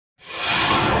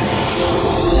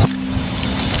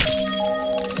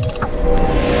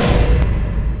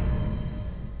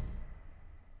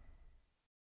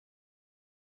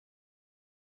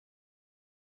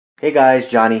Hey guys,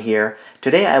 Johnny here.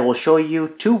 Today I will show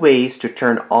you two ways to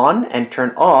turn on and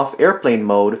turn off airplane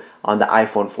mode on the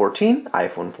iPhone 14,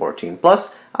 iPhone 14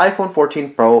 Plus, iPhone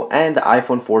 14 Pro, and the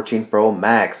iPhone 14 Pro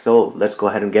Max. So let's go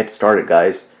ahead and get started,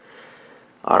 guys.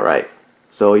 Alright,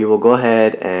 so you will go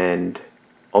ahead and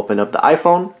open up the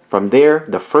iPhone. From there,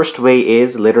 the first way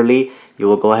is literally you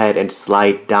will go ahead and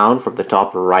slide down from the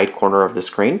top right corner of the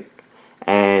screen,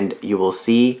 and you will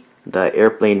see the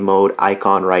airplane mode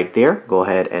icon right there. Go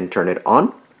ahead and turn it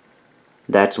on.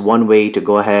 That's one way to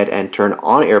go ahead and turn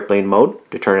on airplane mode.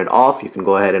 To turn it off, you can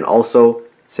go ahead and also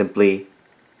simply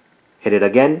hit it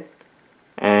again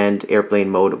and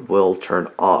airplane mode will turn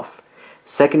off.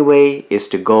 Second way is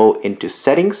to go into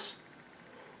settings,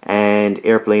 and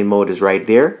airplane mode is right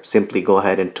there. Simply go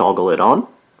ahead and toggle it on,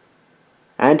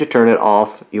 and to turn it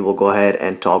off, you will go ahead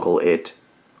and toggle it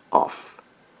off.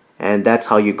 And that's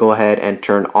how you go ahead and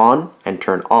turn on and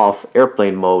turn off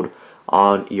airplane mode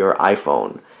on your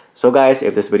iPhone. So guys,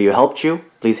 if this video helped you,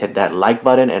 please hit that like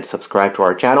button and subscribe to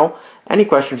our channel. Any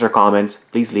questions or comments,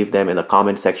 please leave them in the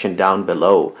comment section down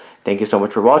below. Thank you so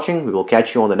much for watching. We will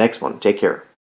catch you on the next one. Take care.